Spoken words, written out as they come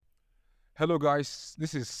Hello, guys.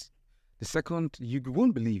 This is the second, you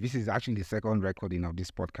won't believe, this is actually the second recording of this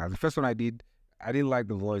podcast. The first one I didn't like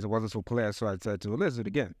the voice. It wasn't so clear. So I said, let's do it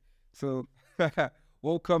again. So,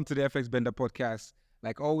 welcome to the FX Bender podcast.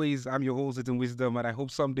 Like always, I'm your host, It's Wisdom, and I hope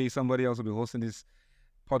someday somebody else will be hosting this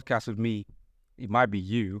podcast with me. It might be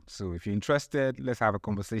you. So, if you're interested, let's have a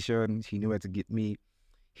conversation. If you know where to get me,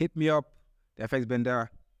 hit me up, the FX Bender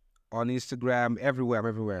on Instagram,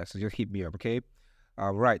 everywhere. So, just hit me up, okay?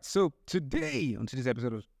 All right. So today, on today's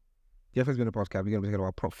episode of the FX Bender podcast, we're going to be talking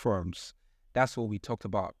about prop firms. That's what we talked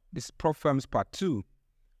about. This is prop firms part 2,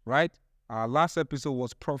 right? Our last episode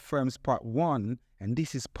was prop firms part 1, and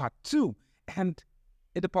this is part 2. And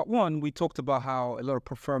in the part 1, we talked about how a lot of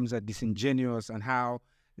prop firms are disingenuous and how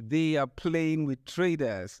they are playing with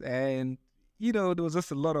traders. And, there was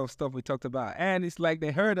just a lot of stuff we talked about. And it's like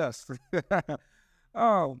they heard us.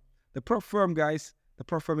 Oh, the prop firm, guys. The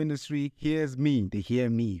prop firm industry hears me. They hear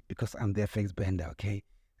me because I'm the FX Bender, okay?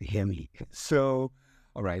 They hear me. So,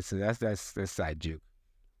 all right, so that's the side joke.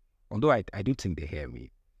 Although I do think they hear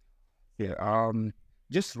me. Yeah,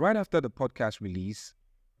 just right after the podcast release,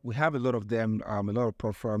 we have a lot of them, a lot of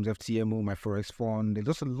prop firms, FTMO, My Forex Fund, there's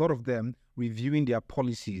just a lot of them reviewing their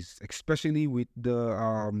policies, especially with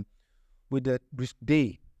the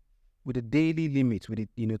daily limit, with the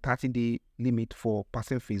 30-day limit for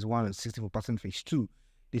passing phase 1 and 60 for passing phase 2.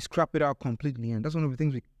 They scrap it out completely, and that's one of the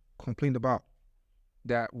things we complained about.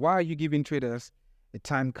 That why are you giving traders a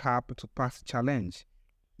time cap to pass the challenge?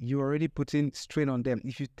 You're already putting strain on them.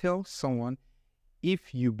 If you tell someone,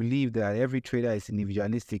 if you believe that every trader is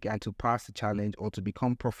individualistic and to pass the challenge or to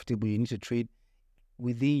become profitable, you need to trade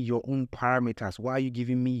within your own parameters. Why are you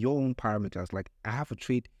giving me your own parameters? Like, I have a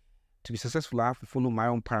trade. To be successful, I have to follow my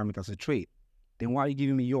own parameters to trade. Then why are you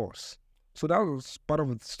giving me yours? So that was part of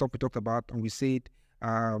the stuff we talked about, and we said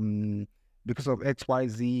because of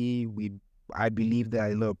XYZ, I believe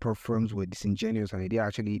that a lot of prop firms were disingenuous, and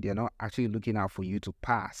they're not actually looking out for you to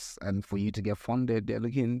pass and for you to get funded.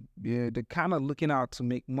 They're kind of looking out to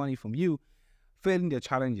make money from you, failing their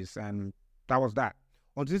challenges, and that was that.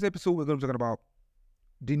 On this episode, we're going to be talking about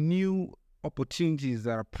the new opportunities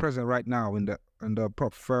that are present right now in the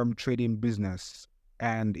prop firm trading business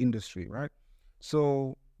and industry, right?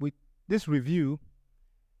 So with this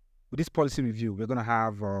policy review, we're going to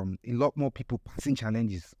have a lot more people passing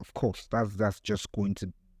challenges. Of course, that's just going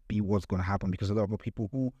to be what's going to happen, because a lot more people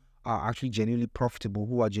who are actually genuinely profitable,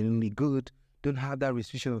 who are genuinely good, don't have that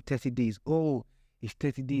restriction of 30 days. Oh, it's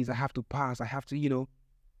 30 days, I have to pass, I have to,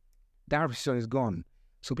 that restriction is gone.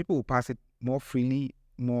 So people will pass it more freely,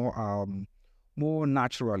 more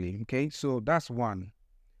naturally, okay? So that's 1.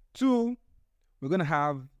 2, we're going to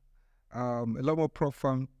have a lot more prop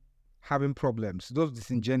firms having problems. Those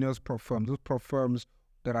disingenuous prop firms, those prop firms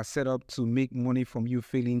that are set up to make money from you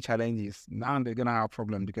failing challenges, now they're going to have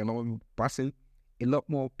problems because a lot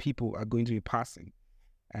more people are going to be passing.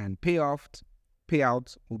 And payout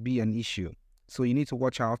will be an issue. So you need to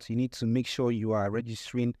watch out. You need to make sure you are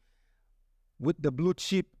registering with the blue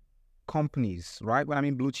chip companies, right? When I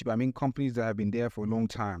mean blue chip, I mean companies that have been there for a long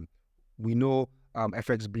time. We know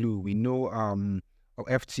FX Blue, we know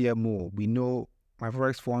FTMO, we know My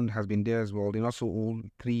Forex Fund has been there as well. They're not so old,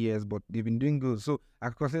 3 years, but they've been doing good. So I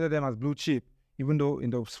consider them as blue chip, even though in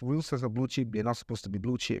the real sense of blue chip, they're not supposed to be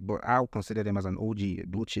blue chip, but I'll consider them as an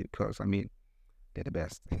OG blue chip because, they're the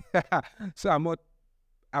best. So I'm not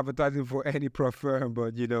advertising for any prop firm,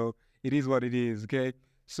 but, it is what it is, okay?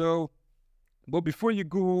 So, but before you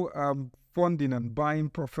go funding and buying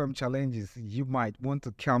prop firm challenges, you might want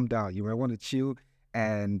to calm down. You might want to chill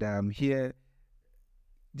and hear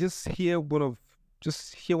one or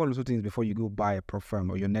two things before you go buy a prop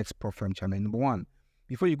firm or your next prop firm challenge. Number 1,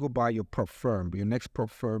 before you go buy your prop firm, your next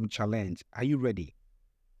prop firm challenge, are you ready?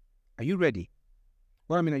 Are you ready?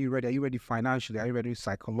 What I mean, are you ready? Are you ready financially? Are you ready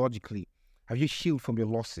psychologically? Have you healed from your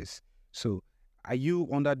losses? So, are you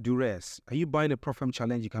under duress? Are you buying a prop firm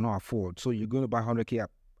challenge you cannot afford? So you're going to buy 100K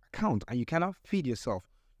account and you cannot feed yourself.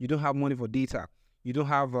 You don't have money for data. You don't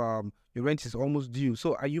have your rent is almost due.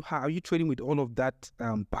 So are you trading with all of that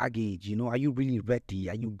baggage? Are you really ready?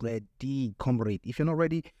 Are you ready, comrade? If you're not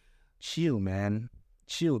ready, chill, man.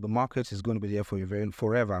 Chill. The market is going to be there for you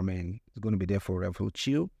forever, man. It's going to be there forever. So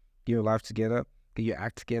chill. Get your life together. Get your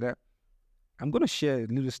act together. I'm going to share a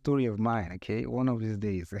little story of mine, okay? One of these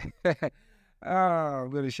days.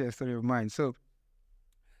 I'm going to share a story of mine. So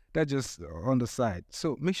that's just on the side.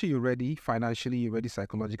 So make sure you're ready financially, you're ready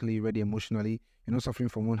psychologically, you're ready emotionally. You're not suffering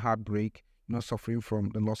from one heartbreak. You're not suffering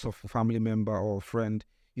from the loss of a family member or a friend.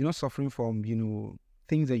 You're not suffering from,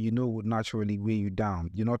 things that would naturally weigh you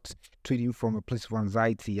down. You're not trading from a place of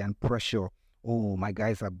anxiety and pressure Oh, my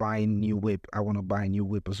guys are buying new whip. I want to buy a new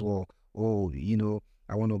whip as well. Oh,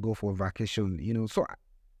 I want to go for a vacation. So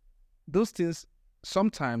those things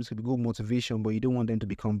sometimes could be good motivation, but you don't want them to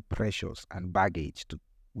become pressures and baggage to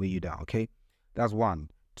weigh you down. Okay, that's one.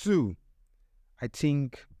 Two, I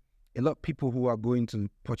think a lot of people who are going to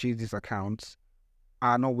purchase these accounts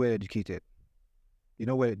are not well educated.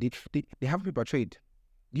 Where they have paper trade.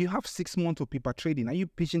 You have 6 months of paper trading. Are you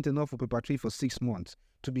patient enough for paper trade for 6 months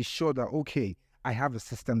to be sure that, okay, I have a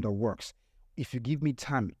system that works? If you give me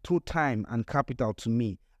time, throw time and capital to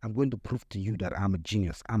me, I'm going to prove to you that I'm a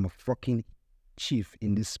genius. I'm a fucking chief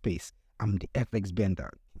in this space. I'm the FX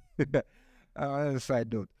bender.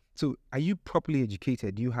 Side note. So are you properly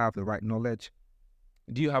educated? Do you have the right knowledge?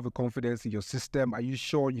 Do you have a confidence in your system? Are you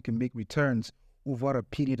sure you can make returns over a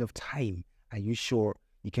period of time? Are you sure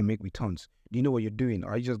you can make returns? Do you know what you're doing?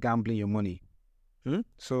 Or are you just gambling your money?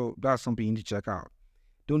 So that's something you need to check out.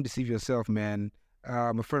 Don't deceive yourself, man.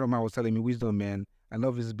 A friend of mine was telling me, wisdom, man, I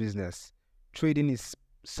love this business. Trading is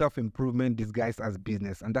self-improvement disguised as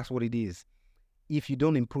business, and that's what it is. If you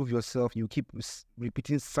don't improve yourself, you keep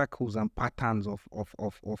repeating cycles and patterns of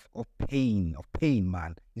pain,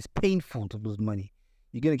 man. It's painful to lose money.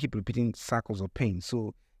 You're going to keep repeating cycles of pain.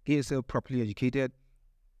 So get yourself properly educated.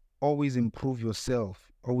 Always improve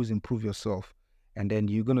yourself. And then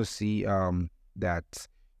you're going to see that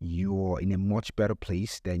you're in a much better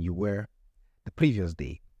place than you were the previous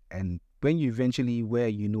day. And when you eventually where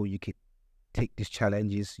you can take these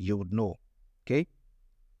challenges, you would know. Okay?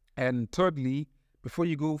 And thirdly, before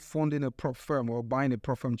you go funding a prop firm or buying a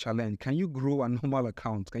prop firm challenge, can you grow a normal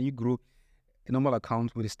account? Can you grow a normal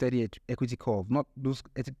account with a steady equity curve? Not those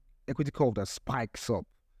equity curve that spikes up,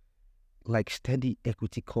 like steady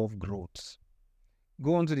equity curve growth.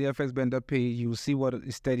 Go onto the FX Bender page, you'll see what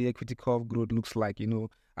a steady equity curve growth looks like.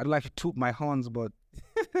 I'd like to toot my horns, but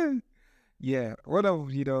yeah,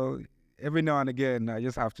 every now and again, I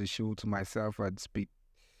just have to show to myself and speak.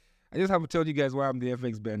 I just have to tell you guys why I'm the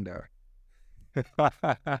FX Bender.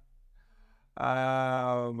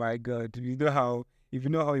 Oh my God! If you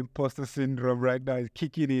know how imposter syndrome right now is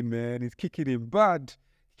kicking in, man, it's kicking in bad,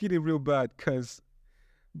 kicking in real bad. Cause,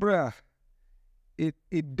 bruh,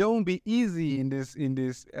 it don't be easy in this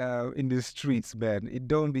streets, man. It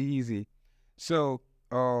don't be easy. So,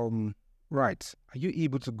 right, are you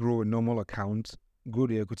able to grow a normal account? Grow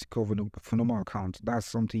the equity cover for normal account. That's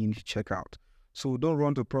something you need to check out. So don't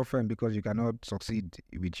run to prop firm because you cannot succeed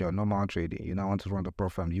with your normal trading. You now want to run to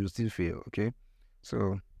prop firm, you still fail. Okay,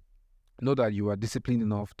 so know that you are disciplined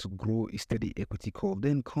enough to grow a steady equity curve.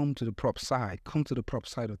 Then come to the prop side. Come to the prop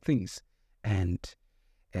side of things, and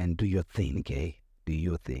do your thing. Okay, do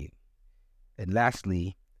your thing. And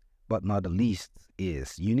lastly, but not the least,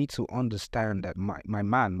 is you need to understand that my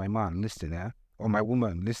man, listen, or my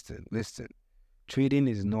woman, listen. Trading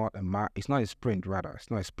is not it's not a sprint, rather. It's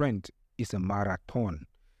not a sprint. It's a marathon.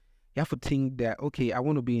 You have to think that, okay, I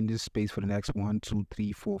want to be in this space for the next 1, 2,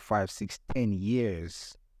 3, 4, 5, 6, 10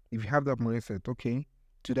 years. If you have that mindset, okay,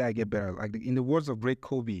 today I get better. Like in the words of great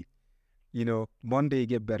Kobe, Monday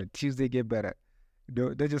get better, Tuesday get better.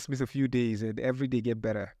 They just miss a few days and every day get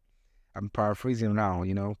better. I'm paraphrasing now,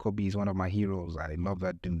 Kobe is one of my heroes. I love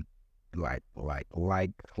that dude. Like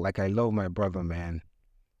I love my brother, man.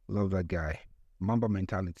 Love that guy. Mamba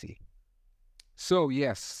mentality. So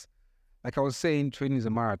yes, like I was saying, trading is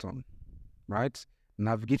a marathon, right?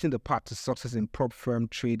 Navigating the path to success in prop firm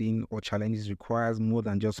trading or challenges requires more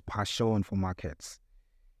than just passion for markets.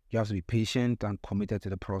 You have to be patient and committed to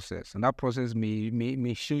the process. And that process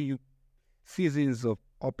may show you seasons of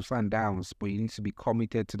ups and downs, but you need to be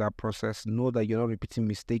committed to that process. Know that you're not repeating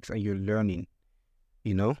mistakes and you're learning,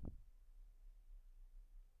 You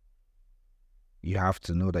have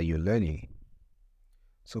to know that you're learning.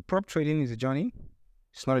 So prop trading is a journey.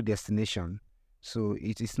 It's not a destination. So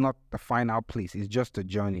it's not the final place. It's just a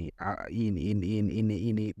journey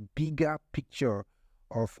in a bigger picture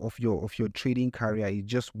of your trading career. It's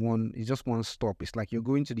just one stop. It's like you're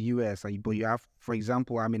going to the US, but you have, for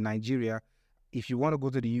example, I'm in Nigeria. If you want to go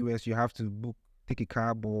to the US, you have to take a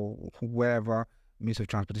cab or wherever means of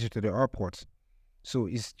transportation to the airport. So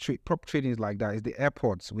it's prop trading is like that. It's the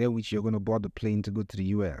airports where which you're going to board the plane to go to the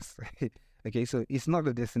US. Okay, so it's not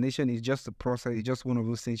the destination, it's just a process. It's just one of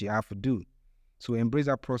those things you have to do. So embrace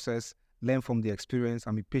that process, learn from the experience,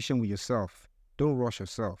 and be patient with yourself. Don't rush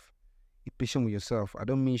yourself. Be patient with yourself. I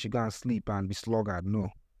don't mean you should go and sleep and be sluggard, no.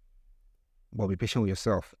 But be patient with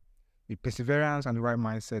yourself. With perseverance and the right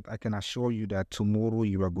mindset, I can assure you that tomorrow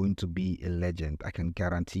you are going to be a legend. I can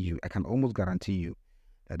almost guarantee you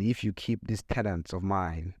that if you keep these tenets of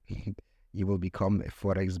mine, you will become a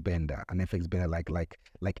forex bender, an FX bender, like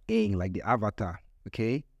Aang, like the Avatar,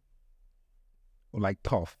 okay, or like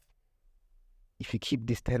Toph. If you keep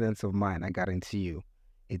these tenets of mine, I guarantee you,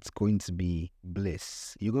 it's going to be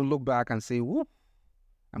bliss. You're gonna look back and say, "Whoop!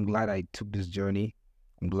 I'm glad I took this journey.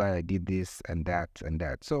 I'm glad I did this and that and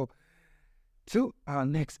that." So, till our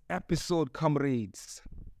next episode, comrades.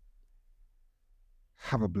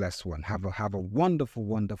 Have a blessed one. Have a wonderful,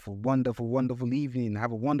 wonderful, wonderful, wonderful evening.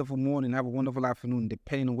 Have a wonderful morning. Have a wonderful afternoon,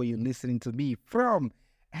 depending on where you're listening to me from.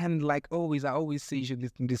 And like always, I always say you should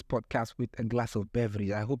listen to this podcast with a glass of beverage.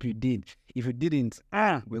 I hope you did. If you didn't,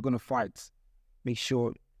 we're gonna fight. Make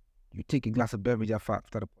sure you take a glass of beverage after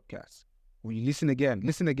the podcast. When you listen again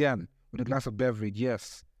with a glass of beverage.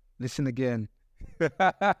 Yes, listen again.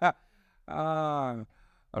 All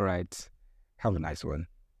right. Have a nice one.